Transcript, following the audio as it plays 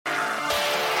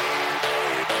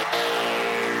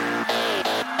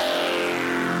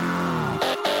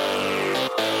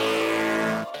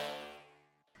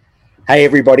Hey,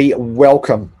 everybody,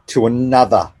 welcome to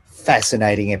another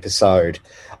fascinating episode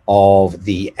of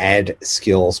the Ad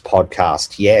Skills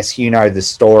podcast. Yes, you know the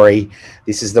story.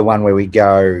 This is the one where we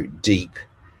go deep.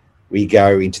 We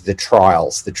go into the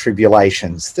trials, the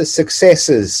tribulations, the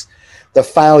successes, the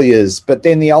failures, but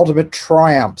then the ultimate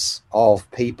triumphs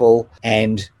of people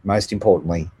and, most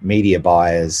importantly, media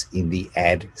buyers in the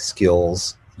Ad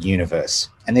Skills universe.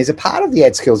 And there's a part of the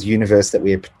Ad Skills universe that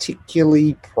we are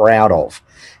particularly proud of,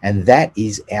 and that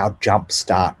is our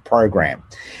Jumpstart program.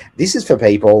 This is for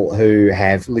people who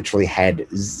have literally had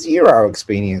zero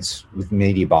experience with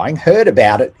media buying, heard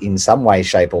about it in some way,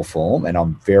 shape, or form, and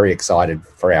I'm very excited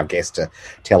for our guest to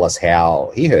tell us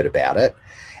how he heard about it,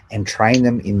 and train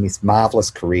them in this marvelous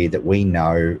career that we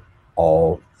know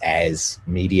of as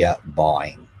media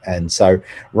buying. And so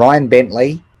Ryan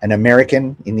Bentley, an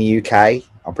American in the UK,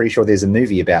 I'm pretty sure there's a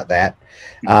movie about that.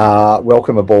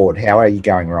 Welcome aboard. How are you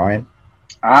going, Ryan?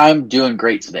 I'm doing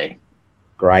great today.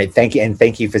 Great. Thank you. And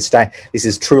thank you for staying. This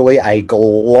is truly a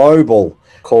global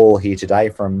call here today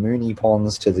from Moonee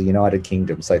Ponds to the United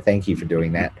Kingdom. So thank you for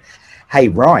doing that. Hey,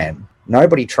 Ryan,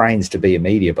 nobody trains to be a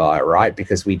media buyer, right?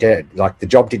 Because we did, like, the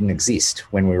job didn't exist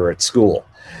when we were at school.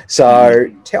 So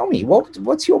tell me,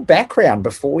 what's your background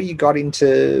before you got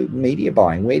into media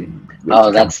buying?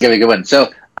 That's going to be a good one.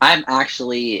 So I'm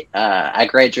actually, I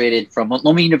graduated from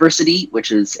Multnomah University,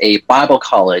 which is a Bible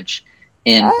college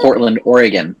in Portland,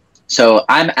 Oregon. So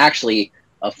I'm actually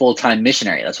a full-time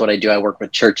missionary. That's what I do. I work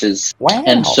with churches. Wow.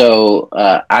 And so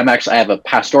I have a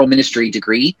pastoral ministry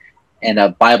degree and a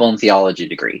Bible and theology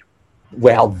degree.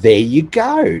 Well, there you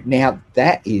go. Now,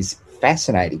 that is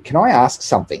fascinating. Can I ask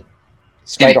something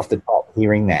straight off the top,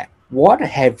 hearing that? What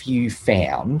have you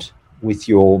found with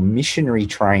your missionary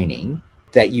training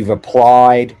that you've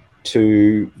applied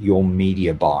to your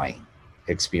media buying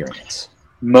experience?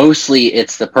 Mostly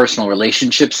it's the personal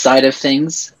relationship side of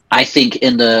things. I think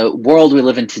in the world we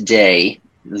live in today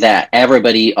that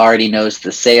everybody already knows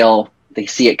the sale. They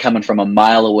see it coming from a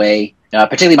mile away.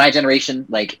 Particularly my generation,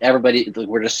 like everybody,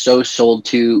 we're just so sold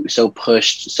to, so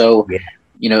pushed, so,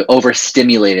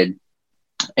 overstimulated.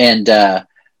 And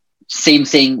same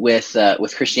thing with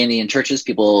Christianity and churches.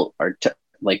 People are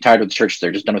tired of the church.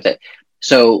 They're just done with it.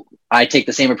 So I take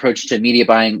the same approach to media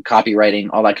buying, copywriting,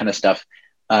 all that kind of stuff.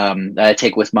 That I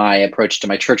take with my approach to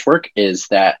my church work is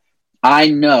that I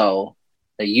know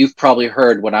that you've probably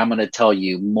heard what I'm going to tell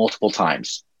you multiple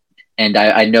times. And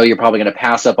I know you're probably going to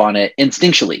pass up on it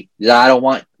instinctually. I don't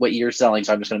want what you're selling,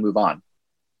 so I'm just going to move on.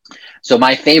 So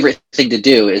my favorite thing to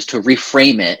do is to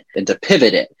reframe it and to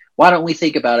pivot it. Why don't we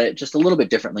think about it just a little bit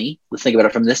differently? Let's think about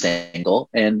it from this angle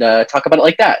and talk about it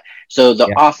like that. So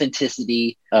the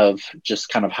authenticity of just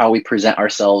kind of how we present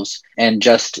ourselves and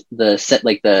just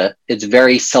it's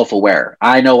very self-aware.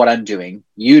 I know what I'm doing.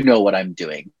 You know what I'm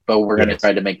doing, but we're going to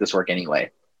try to make this work anyway.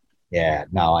 Yeah,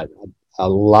 no, I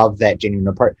love that genuine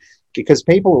approach. Because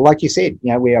people, like you said,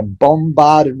 we are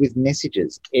bombarded with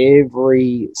messages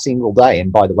every single day.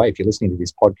 And by the way, if you're listening to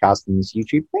this podcast and this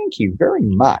YouTube, thank you very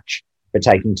much for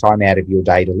taking time out of your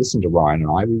day to listen to Ryan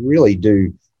and I. We really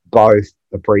do both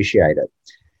appreciate it.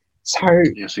 So,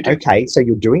 yes, we do. Okay, so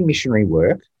you're doing missionary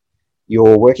work.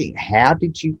 You're working. How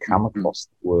did you come across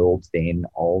the world then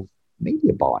of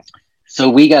media buying? So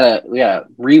we gotta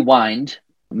rewind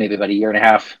maybe about a year and a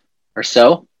half or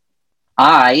so.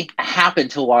 I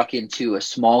happened to walk into a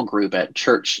small group at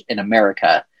church in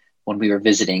America when we were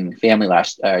visiting family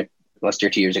last year,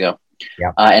 2 years ago.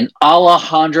 Yep. And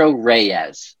Alejandro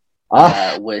Reyes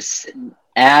was sitting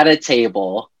at a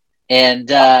table, and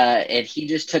he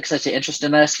just took such an interest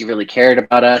in us. He really cared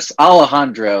about us.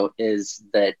 Alejandro is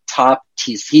the top.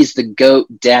 He's the goat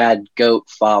dad, goat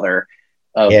father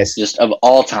of of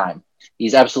all time.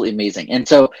 He's absolutely amazing. And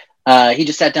so he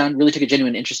just sat down, really took a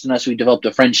genuine interest in us. We developed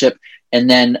a friendship. And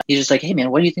then he's just like, hey,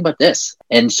 man, what do you think about this?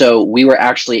 And so we were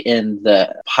actually in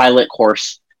the pilot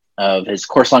course of his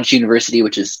Course Launch University,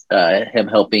 which is him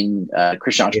helping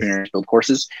Christian entrepreneurs build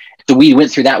courses. So we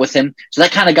went through that with him. So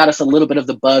that kind of got us a little bit of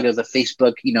the bug of the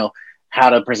Facebook, how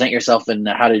to present yourself and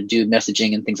how to do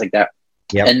messaging and things like that.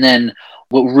 Yep. And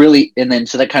then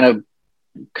so that kind of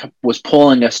was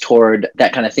pulling us toward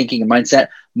that kind of thinking and mindset.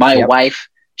 My wife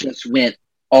just went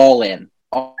all in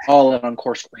on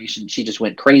course creation. She just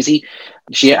went crazy.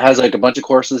 She has a bunch of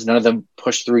courses, none of them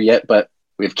pushed through yet, but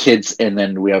we have kids and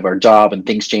then we have our job and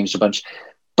things changed a bunch.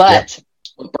 But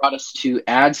what brought us to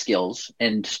Ad Skills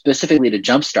and specifically to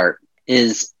Jumpstart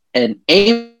is in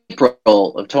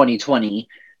April of 2020,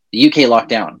 the UK locked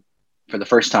down for the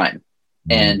first time.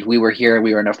 And we were here,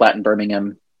 we were in our flat in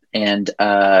Birmingham, and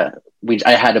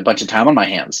I had a bunch of time on my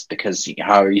hands because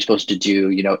how are you supposed to do,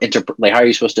 how are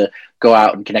you supposed to go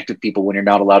out and connect with people when you're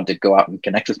not allowed to go out and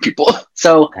connect with people?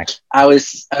 So I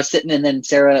was sitting, and then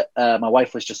Sarah, my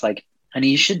wife, was just like, honey,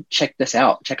 you should check this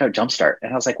out. Check out Jumpstart.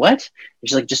 And I was like, what? And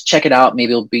she's like, just check it out.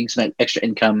 Maybe it'll bring some extra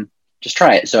income. Just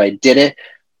try it. So I did it,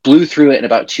 blew through it in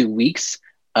about 2 weeks,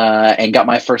 and got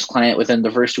my first client within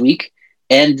the first week.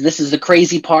 And this is the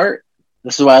crazy part.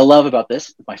 This is what I love about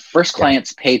this. My first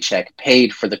client's paycheck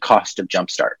paid for the cost of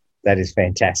Jumpstart. That is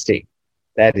fantastic.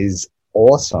 That is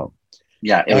awesome.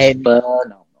 Yeah, it was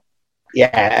phenomenal. Yeah,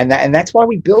 and that's why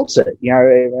we built it.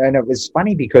 And it was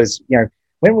funny because,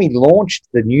 when we launched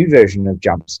the new version of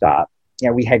Jumpstart,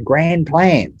 we had grand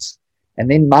plans. And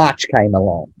then March came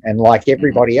along. And like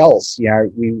everybody else,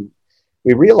 we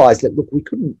realized that, look, we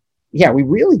couldn't, we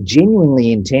really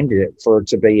genuinely intended it for it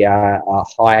to be a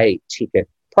high ticket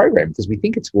program because we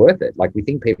think it's worth it. Like we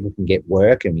think people can get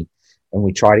work, and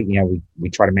we try to, we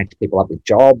try to match people up with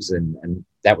jobs, and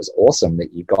that was awesome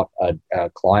that you got a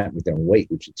client within a week,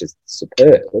 which is just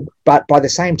superb. But by the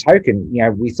same token,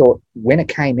 we thought when it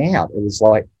came out, it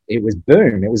was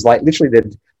boom. It was like literally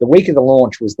the week of the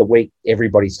launch was the week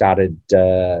everybody started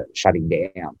shutting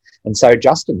down. And so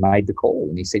Justin made the call,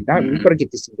 and he said, no, we've got to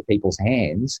get this into people's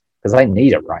hands because they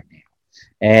need it right now.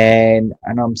 And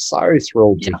I'm so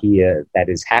thrilled to hear that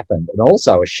has happened. And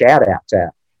also a shout out to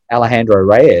Alejandro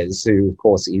Reyes, who of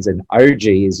course is an OG,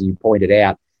 as you pointed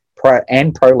out, Pro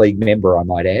League member, I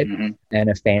might add, and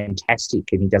a fantastic,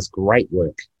 and he does great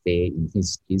work there in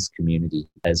his community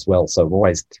as well. So I'm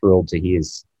always thrilled to hear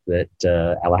that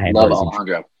Alejandro.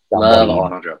 Love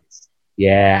Alejandro.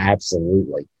 Yeah,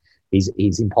 absolutely.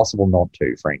 He's impossible not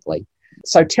to, frankly.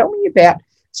 So tell me about,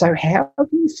 so how have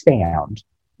you found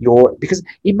because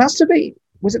it must have been,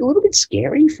 was it a little bit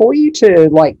scary for you to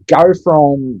like go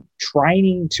from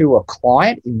training to a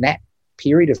client in that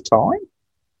period of time?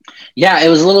 Yeah, it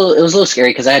was a little scary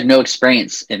because I had no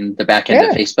experience in the back end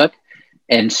of Facebook.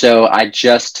 And so I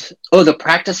just, the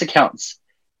practice accounts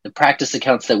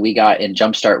that we got in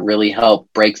Jumpstart really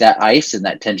helped break that ice and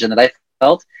that tension that I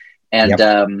felt.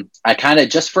 And I kind of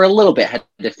just for a little bit had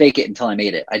to fake it until I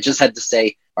made it. I just had to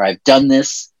say, all right, I've done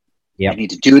this. I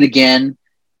need to do it again.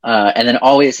 And then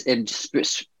always, and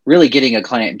just really getting a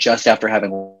client just after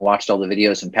having watched all the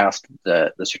videos and passed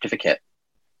the certificate,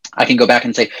 I can go back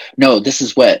and say, no, this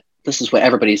is what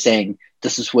everybody's saying.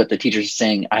 This is what the teachers are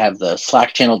saying. I have the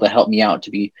Slack channel to help me out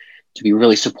to be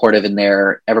really supportive in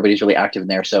there. Everybody's really active in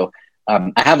there. So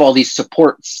I have all these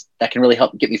supports that can really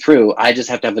help get me through. I just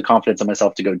have to have the confidence in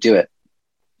myself to go do it.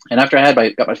 And after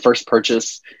I got my first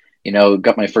purchase,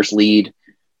 got my first lead,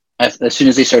 as soon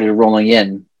as they started rolling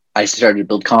in, I started to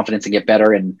build confidence and get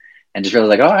better and just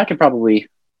realized like, I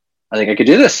think I could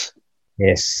do this.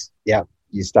 Yes. Yeah.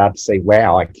 You start to say,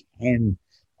 wow, I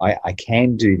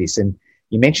can do this. And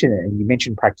you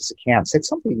mentioned practice accounts. That's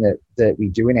something that we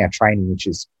do in our training, which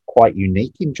is quite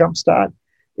unique in Jumpstart,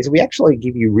 is we actually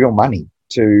give you real money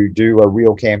to do a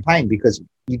real campaign because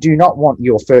you do not want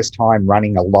your first time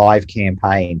running a live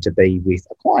campaign to be with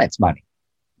a client's money,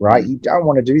 right? You don't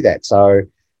want to do that. So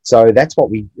that's what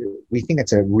we think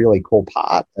it's a really cool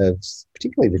part of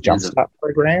particularly the Jumpstart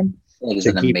program. It is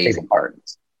an amazing part.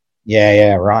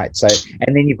 Yeah, right. So,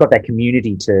 and then you've got that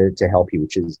community to help you,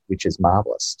 which is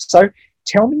marvelous. So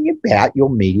tell me about your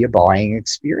media buying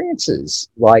experiences.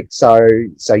 Like, so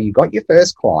you got your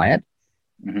first client.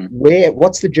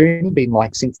 What's the journey been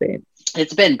like since then?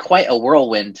 It's been quite a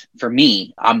whirlwind for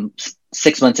me. I'm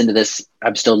 6 months into this.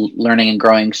 I'm still learning and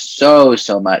growing so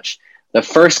much. The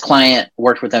first client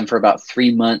worked with them for about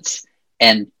 3 months,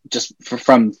 and just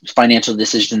from financial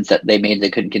decisions that they made,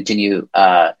 they couldn't continue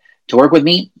to work with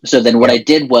me. So then what I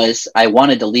did was I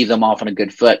wanted to leave them off on a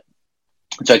good foot.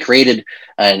 So I created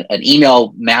an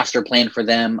email master plan for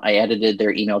them. I edited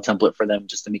their email template for them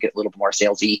just to make it a little bit more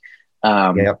salesy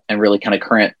and really kind of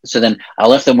current. So then I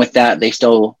left them with that. They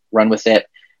still run with it.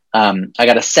 I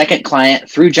got a second client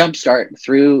through Jumpstart,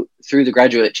 through the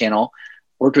graduate channel,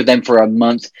 worked with them for a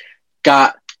month,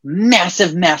 got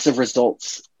massive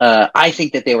results. I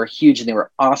think that they were huge and they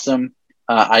were awesome.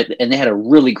 And they had a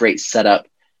really great setup.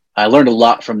 I learned a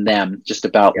lot from them just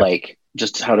about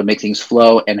just how to make things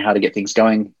flow and how to get things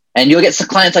going. And you'll get some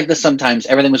clients like this sometimes.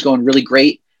 Everything was going really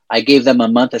great. I gave them a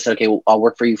month. I said, okay, well, I'll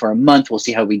work for you for a month. We'll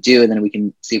see how we do. And then we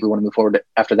can see if we want to move forward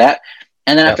after that.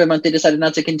 And then after a month, they decided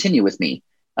not to continue with me.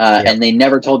 And they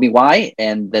never told me why.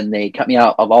 And then they cut me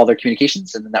out of all their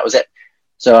communications. And then that was it.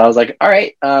 So I was like, all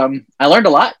right, I learned a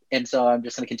lot. And so I'm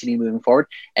just going to continue moving forward.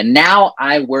 And now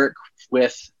I work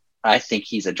with, I think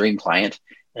he's a dream client.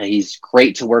 He's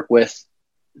great to work with,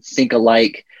 think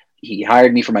alike, he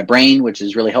hired me for my brain, which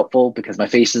is really helpful because my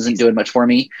face isn't doing much for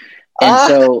me. And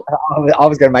so I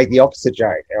was going to make the opposite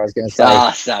joke. I was going to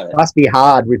say, it must be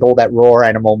hard with all that raw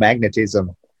animal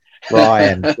magnetism,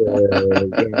 Ryan.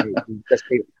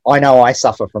 I know I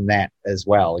suffer from that as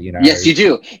well. Yes, you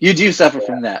do. You do suffer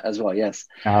from that as well. Yes.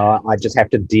 I just have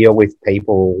to deal with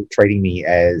people treating me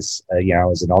as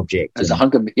as an object, as a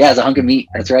hunk of meat.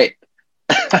 That's right.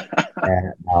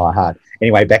 Hard.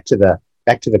 Anyway, back to the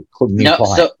new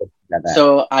client.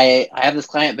 So I have this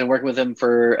client, been working with him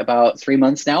for about 4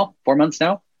 months now.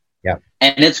 Yeah.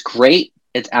 And it's great.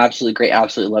 It's absolutely great.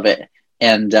 Absolutely love it.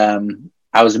 And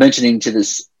I was mentioning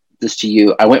this to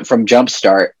you. I went from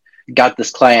Jumpstart, got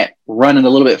this client running a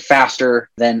little bit faster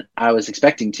than I was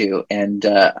expecting to. And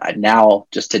now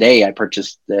just today I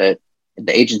purchased the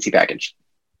agency package.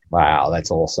 Wow,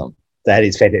 that's awesome. That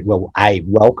is fantastic. Well,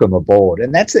 welcome aboard,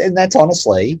 and that's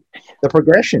honestly the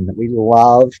progression that we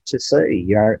love to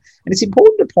see. And it's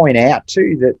important to point out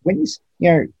too that when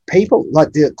people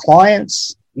like the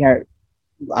clients,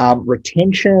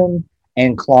 retention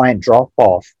and client drop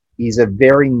off is a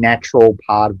very natural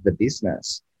part of the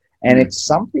business, and it's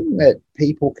something that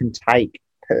people can take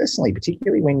personally,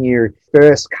 particularly when you're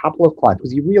first couple of clients,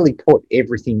 because you really put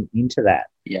everything into that.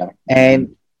 Yeah,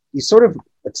 and you sort of.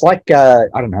 It's like,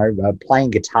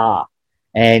 playing guitar,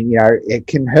 and, it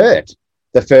can hurt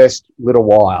the first little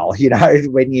while,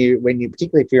 when you,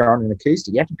 particularly if you're on an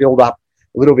acoustic, you have to build up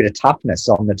a little bit of toughness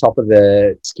on the top of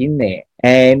the skin there.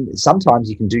 And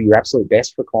sometimes you can do your absolute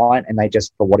best for a client and they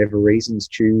just, for whatever reasons,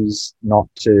 choose not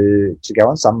to go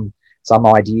on some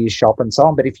ideas shop and so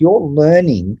on. But if you're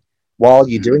learning while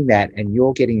you're doing that and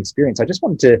you're getting experience, I just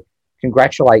wanted to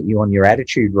congratulate you on your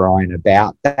attitude, Ryan,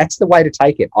 about that's the way to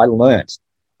take it. I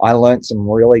learned some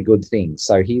really good things.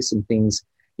 So here's some things,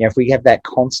 if we have that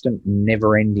constant,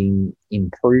 never-ending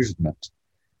improvement,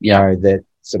 that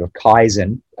sort of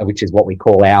Kaizen, which is what we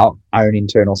call our own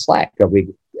internal Slack.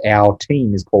 Our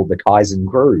team is called the Kaizen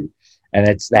Crew. And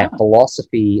it's that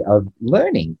philosophy of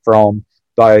learning from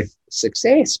both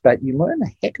success, but you learn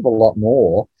a heck of a lot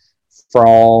more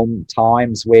from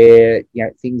times where,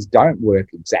 things don't work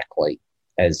exactly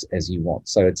as you want.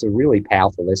 So it's a really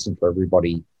powerful lesson for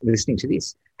everybody listening to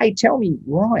this. Hey, tell me,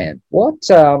 Ryan, what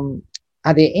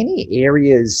are there any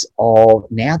areas of,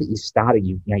 now that you've started,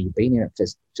 you've been in it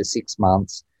for 6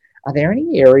 months, are there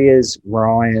any areas,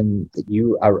 Ryan, that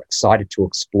you are excited to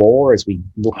explore as we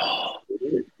look?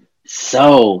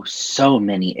 So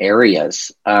many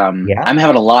areas. I'm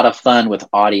having a lot of fun with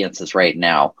audiences right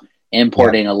now,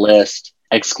 importing a list,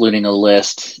 excluding a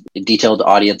list, detailed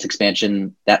audience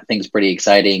expansion. That thing's pretty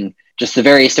exciting. Just the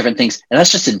various different things. And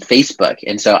that's just in Facebook.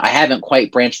 And so I haven't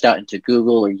quite branched out into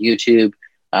Google or YouTube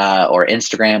or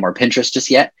Instagram or Pinterest just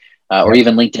yet, or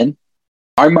even LinkedIn.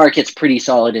 Our market's pretty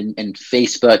solid in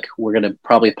Facebook. We're going to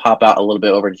probably pop out a little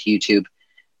bit over to YouTube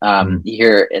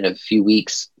here in a few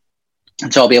weeks.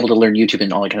 And so I'll be able to learn YouTube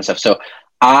and all that kind of stuff. So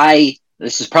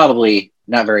this is probably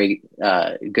not very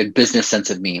good business sense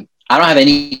of me. I don't have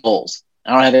any goals.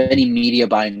 I don't have any media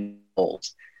buying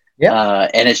goals.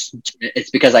 And it's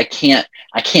because I can't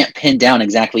pin down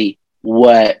exactly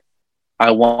what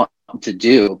I want to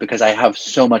do because I have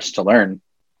so much to learn.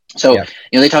 So,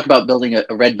 they talk about building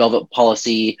a red velvet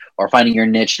policy or finding your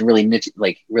niche and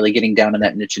really getting down in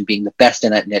that niche and being the best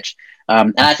in that niche.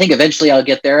 And I think eventually I'll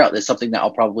get there. It's something that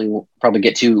I'll probably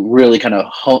get to really kind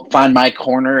of find my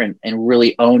corner and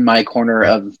really own my corner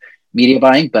of media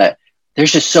buying. But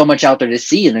there's just so much out there to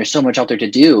see and there's so much out there to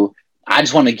do. I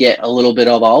just want to get a little bit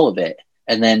of all of it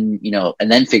and then,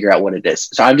 figure out what it is.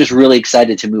 So I'm just really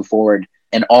excited to move forward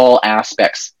in all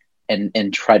aspects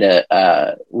and try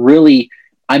to really,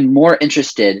 I'm more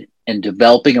interested in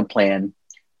developing a plan,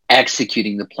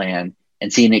 executing the plan,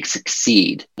 and seeing it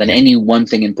succeed than any one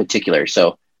thing in particular.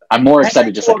 So I'm more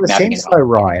excited just like mapping it out.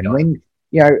 Ryan, I mean,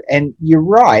 and you're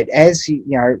right,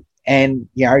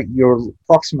 you're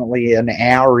approximately an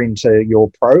hour into your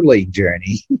pro league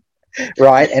journey,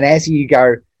 right? And as you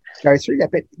go through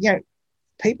that, but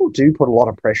people do put a lot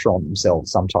of pressure on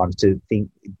themselves sometimes to think,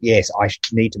 yes, I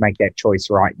need to make that choice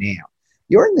right now.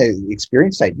 You're in the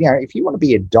experience stage. If you want to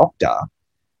be a doctor,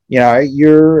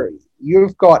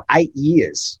 you've got 8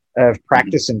 years of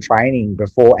practice and training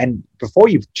before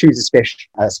you choose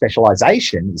a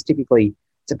specialization. It's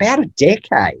about a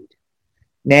decade.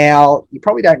 Now, you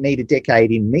probably don't need a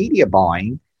decade in media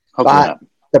buying, but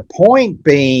the point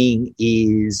being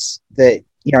is that,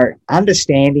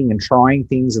 understanding and trying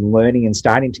things and learning and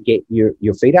starting to get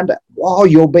your feet under while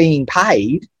you're being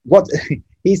paid.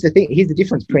 Here's the thing. Here's the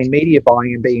difference between media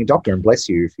buying and being a doctor. And bless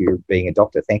you if you're being a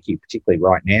doctor. Thank you, particularly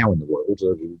right now in the world.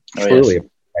 Truly appreciate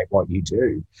what you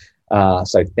do.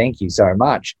 So thank you so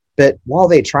much. But while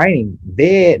they're training,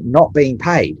 they're not being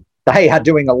paid. They are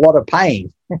doing a lot of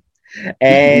paying.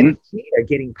 And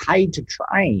getting paid to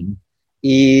train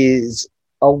is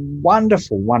a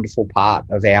wonderful, wonderful part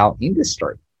of our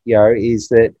industry, is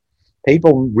that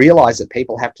people realize that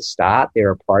people have to start. There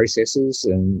are processes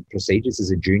and procedures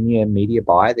as a junior media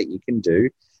buyer that you can do.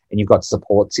 And you've got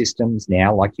support systems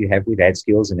now, like you have with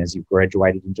AdSkills. And as you've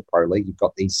graduated into Pro League, you've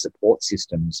got these support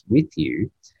systems with you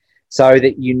so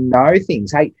that you know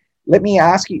things. Hey, let me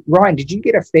ask you, Ryan, did you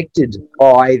get affected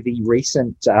by the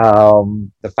recent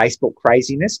the Facebook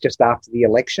craziness just after the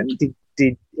election? Did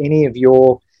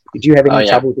you have any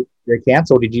trouble with your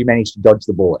accounts, or did you manage to dodge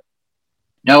the bullet?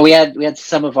 No, we had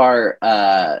some of our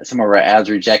ads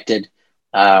rejected.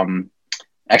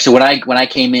 Actually, when I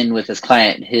came in with this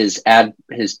client, his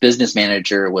business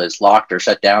manager was locked or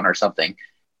shut down or something.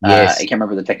 Yes. I can't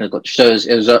remember the technical. So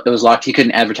it was locked. He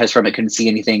couldn't advertise from it. Couldn't see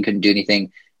anything. Couldn't do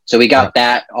anything. So we got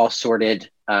that all sorted.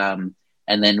 And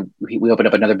then we opened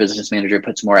up another business manager,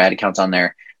 put some more ad accounts on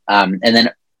there. And then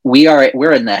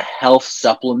we're in the health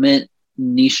supplement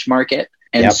niche market.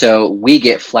 And so we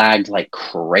get flagged like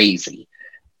crazy.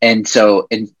 And so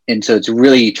it's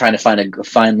really trying to find a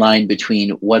fine line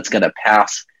between what's going to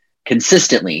pass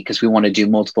consistently, because we want to do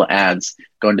multiple ads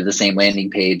going to the same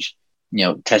landing page,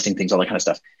 testing things, all that kind of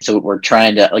stuff. So we're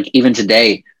trying to, like, even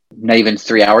today, not even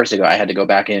 3 hours ago, I had to go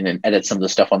back in and edit some of the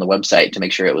stuff on the website to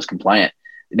make sure it was compliant,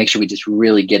 to make sure we just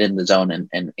really get in the zone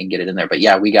and get it in there. But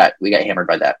yeah, we got hammered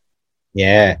by that.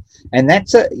 Yeah. And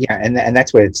that's and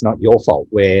that's where it's not your fault,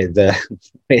 where the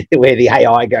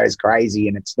AI goes crazy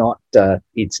and it's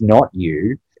not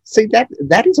you. See,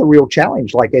 that is a real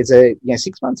challenge. Like, as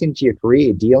 6 months into your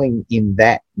career dealing in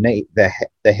that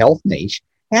the health niche,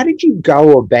 how did you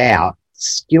go about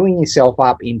skilling yourself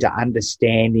up into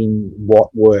understanding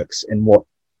what works and what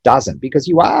doesn't? Because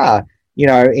you are,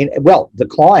 the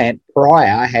client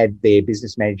prior had their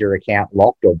business manager account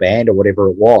locked or banned or whatever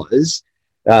it was,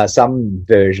 some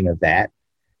version of that.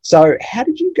 So how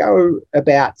did you go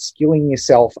about skilling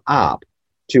yourself up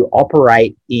to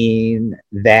operate in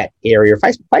that area?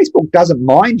 Facebook doesn't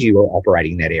mind you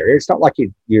operating in that area. It's not like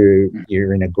you're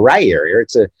in a grey area.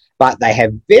 But they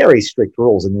have very strict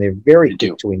rules and they're very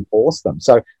quick to enforce them.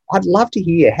 So I'd love to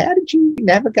hear, how did you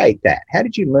navigate that? How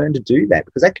did you learn to do that?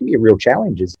 Because that can be a real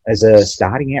challenge as a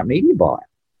starting out media buyer.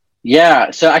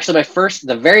 Yeah. So actually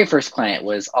the very first client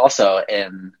was also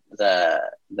in the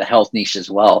health niche as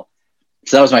well.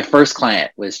 So that was my first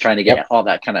client, was trying to get all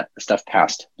that kind of stuff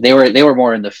passed. They were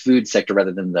more in the food sector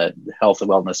rather than the health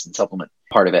and wellness and supplement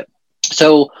part of it.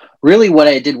 So really what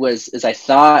I did was I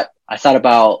thought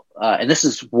about, and this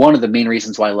is one of the main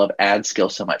reasons why I love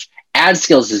AdSkills so much.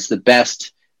 AdSkills is the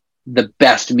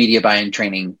best media buying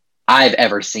training I've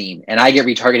ever seen. And I get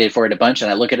retargeted for it a bunch,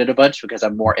 and I look at it a bunch because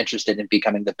I'm more interested in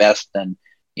becoming the best than,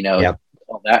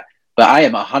 all that. But I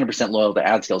am 100% loyal to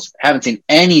AdSkills. Haven't seen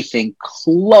anything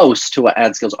close to what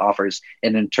AdSkills offers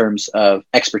in terms of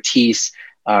expertise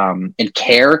and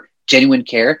care, genuine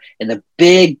care. And the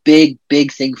big, big,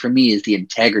 big thing for me is the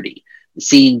integrity.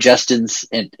 Seeing Justin's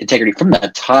integrity from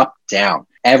the top down.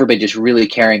 Everybody just really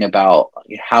caring about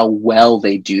how well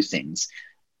they do things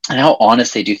and how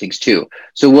honest they do things too.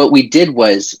 So what we did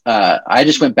was I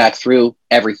just went back through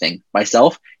everything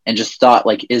myself and just thought,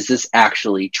 like, is this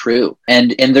actually true?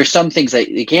 And there's some things that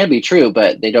it can be true,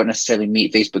 but they don't necessarily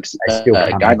meet Facebook's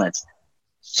guidelines.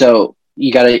 So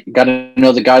you gotta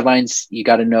know the guidelines. You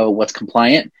gotta know what's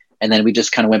compliant. And then we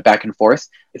just kind of went back and forth.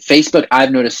 Facebook,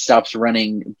 I've noticed, stops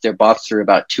running their bots through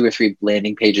about 2 or 3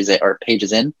 landing pages or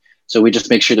pages in. So we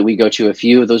just make sure that we go to a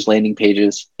few of those landing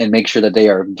pages and make sure that they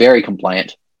are very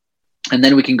compliant. And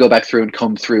then we can go back through and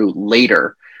comb through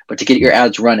later. But to get your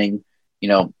ads running,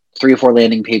 3 or 4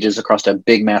 landing pages across a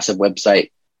big, massive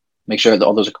website, make sure that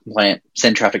all those are compliant,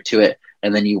 send traffic to it,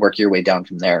 and then you work your way down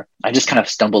from there. I just kind of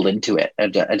stumbled into it. I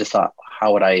just thought,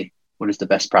 what is the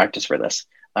best practice for this?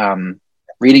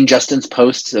 Reading Justin's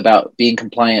posts about being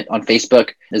compliant on Facebook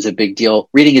is a big deal.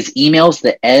 Reading his emails,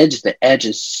 the Edge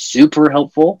is super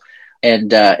helpful.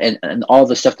 And all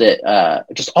the stuff that,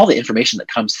 just all the information that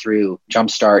comes through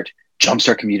Jumpstart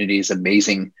community is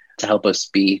amazing to help us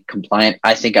be compliant.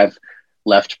 I think I've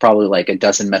left probably like a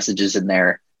dozen messages in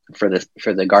there for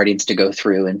the Guardians to go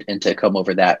through and to come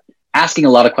over that. Asking a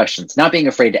lot of questions, not being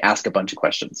afraid to ask a bunch of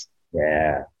questions.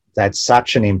 Yeah, that's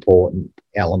such an important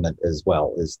element as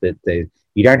well, is that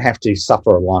you don't have to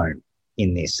suffer alone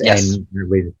in this. Yes. And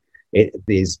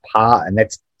there's and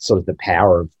that's sort of the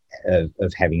power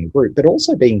of having a group, but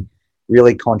also being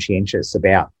really conscientious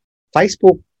about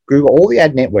Facebook Google, all the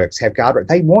ad networks have guardrails.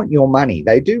 They want your money.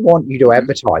 They do want you to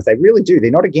advertise. They really do. They're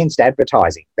not against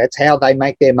advertising. That's how they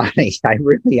make their money. They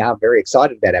really are very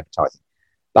excited about advertising.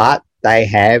 But they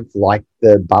have, like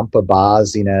the bumper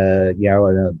bars in a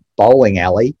bowling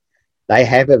alley, they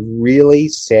have a really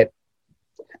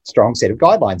strong set of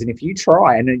guidelines. And if you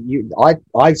try, and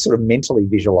I sort of mentally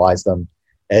visualize them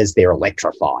as they're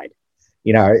electrified,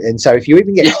 and so if you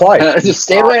even get close, just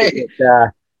stay away.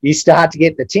 You start to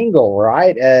get the tingle,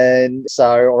 right? And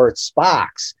so, or it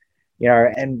sparks,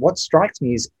 and what strikes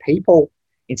me is people,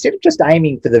 instead of just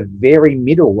aiming for the very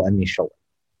middle initially,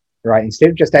 right?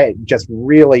 Instead of just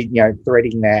really,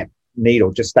 threading that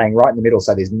needle, just staying right in the middle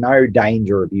so there's no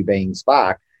danger of you being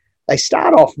sparked, they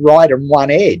start off right on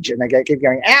one edge and they keep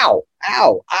going, ow,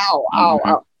 ow, ow, ow,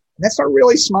 ow. And that's not a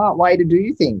really smart way to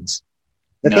do things.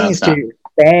 The thing is to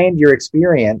expand your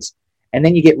experience, and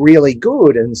then you get really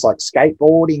good, and it's like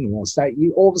skateboarding, or so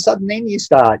you all of a sudden then you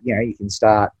start, you can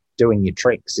start doing your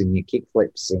tricks and your kick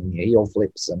flips and your heel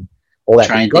flips and all that.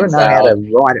 You've got to know how to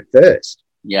write it first.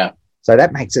 Yeah. So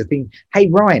that makes a thing. Hey,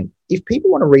 Ryan, if people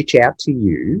want to reach out to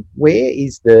you, where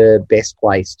is the best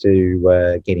place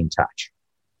to get in touch?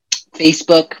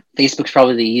 Facebook. Facebook's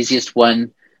probably the easiest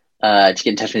one to get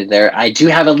in touch with there. I do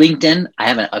have a LinkedIn. I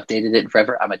haven't updated it in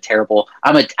forever. I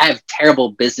have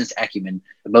terrible business acumen,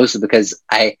 mostly because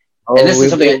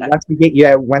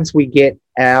once we get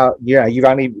our,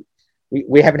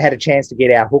 we haven't had a chance to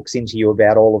get our hooks into you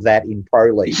about all of that in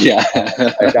Pro League. Yeah.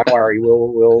 So don't worry,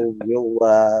 we'll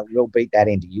beat that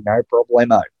into you, no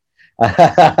problemo.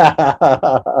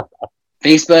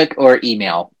 Facebook or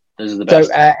email. Those are the best.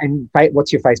 So, and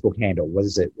what's your Facebook handle? What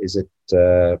is it? Is it?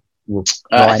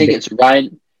 I think it's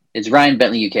Ryan. It's Ryan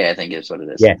Bentley UK, I think is what it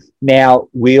is. Yeah. Now,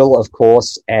 we'll, of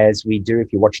course, as we do,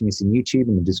 if you're watching this in YouTube,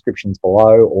 in the descriptions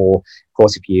below, or, of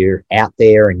course, if you're out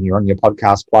there and you're on your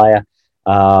podcast player,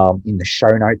 in the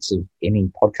show notes of any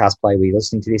podcast player where you're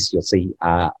listening to this, you'll see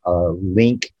a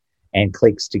link and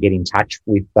clicks to get in touch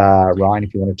with Ryan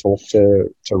if you want to talk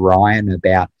to Ryan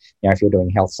about, if you're doing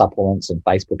health supplements, and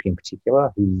Facebook in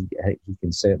particular, he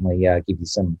can certainly give you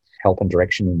some help and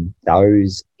direction in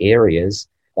those areas.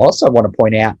 I also want to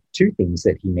point out two things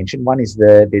that he mentioned. One is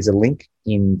there's a link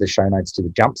in the show notes to the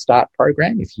Jumpstart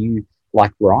program. If you,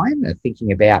 like Ryan, are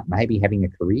thinking about maybe having a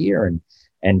career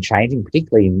and changing,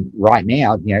 particularly right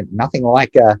now, nothing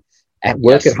like at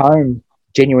work at home,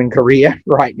 genuine career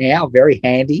right now. Very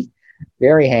handy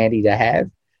to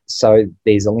have. So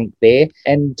there's a link there.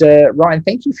 And Ryan,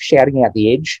 thank you for shouting out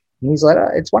the Edge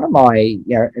newsletter. It's one of my,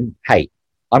 and hey,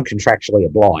 I'm contractually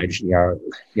obliged, I've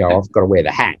got to wear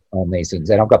the hat on these things,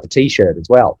 and I've got the T-shirt as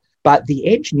well. But the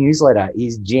Edge newsletter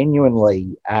is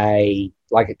genuinely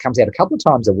it comes out a couple of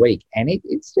times a week, and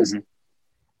it's just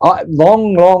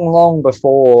long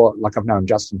before, I've known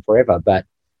Justin forever, but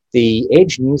the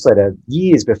Edge newsletter,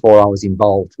 years before I was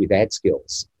involved with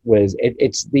AdSkills,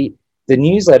 it's the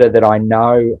newsletter that I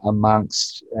know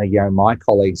amongst my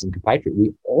colleagues and compatriots,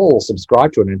 we all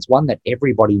subscribe to it, and it's one that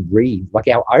everybody reads. Like,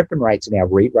 our open rates and our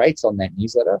read rates on that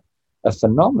newsletter are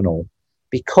phenomenal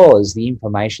because the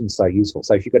information's so useful.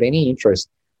 So if you've got any interest,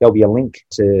 there'll be a link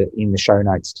in the show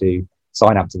notes to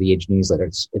sign up to the Edge newsletter.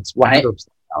 It's 100%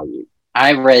 value.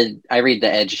 I read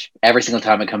the Edge every single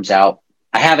time it comes out.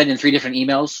 I have it in 3 different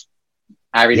emails.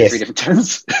 I read it 3 different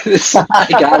times. So I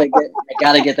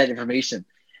gotta get that information.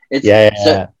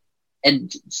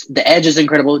 And the Edge is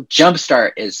incredible.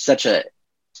 Jumpstart is such an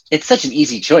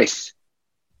easy choice.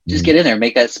 Just get in there,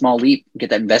 make that small leap,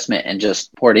 get that investment, and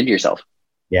just pour it into yourself.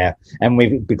 Yeah,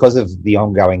 and because of the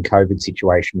ongoing COVID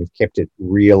situation, we've kept it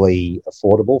really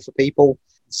affordable for people.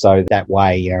 So that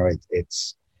way,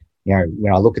 it's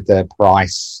when I look at the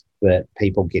price that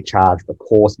people get charged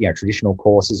for traditional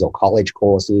courses or college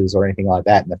courses or anything like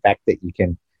that, and the fact that you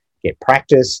can get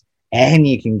practice. And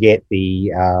you can get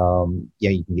you can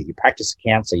get your practice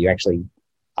account, so you actually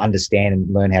understand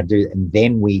and learn how to do it. And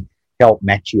then we help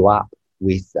match you up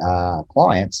with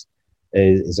clients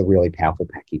is a really powerful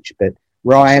package. But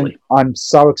Ryan, absolutely. I'm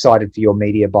so excited for your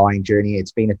media buying journey.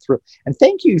 It's been a thrill. And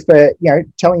thank you for,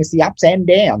 telling us the ups and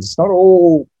downs. It's not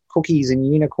all cookies and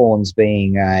unicorns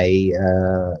being a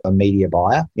media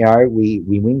buyer. We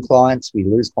win clients, we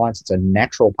lose clients. It's a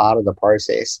natural part of the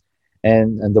process.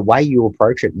 And the way you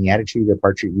approach it and the attitude you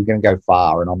approach it, you're going to go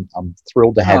far. And I'm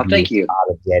thrilled to have you as part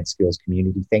of the AdSkills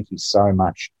community. Thank you so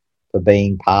much for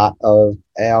being part of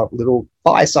our little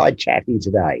fireside chat here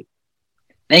today.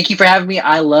 Thank you for having me.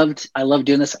 I love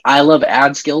doing this. I love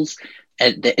AdSkills.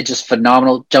 It's just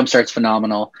phenomenal. Jumpstart's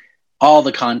phenomenal. All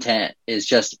the content is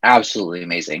just absolutely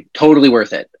amazing. Totally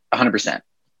worth it. 100%.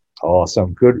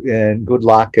 Awesome. Good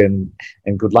luck and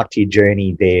good luck to your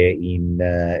journey there in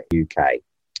UK.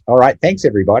 All right. Thanks,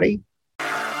 everybody.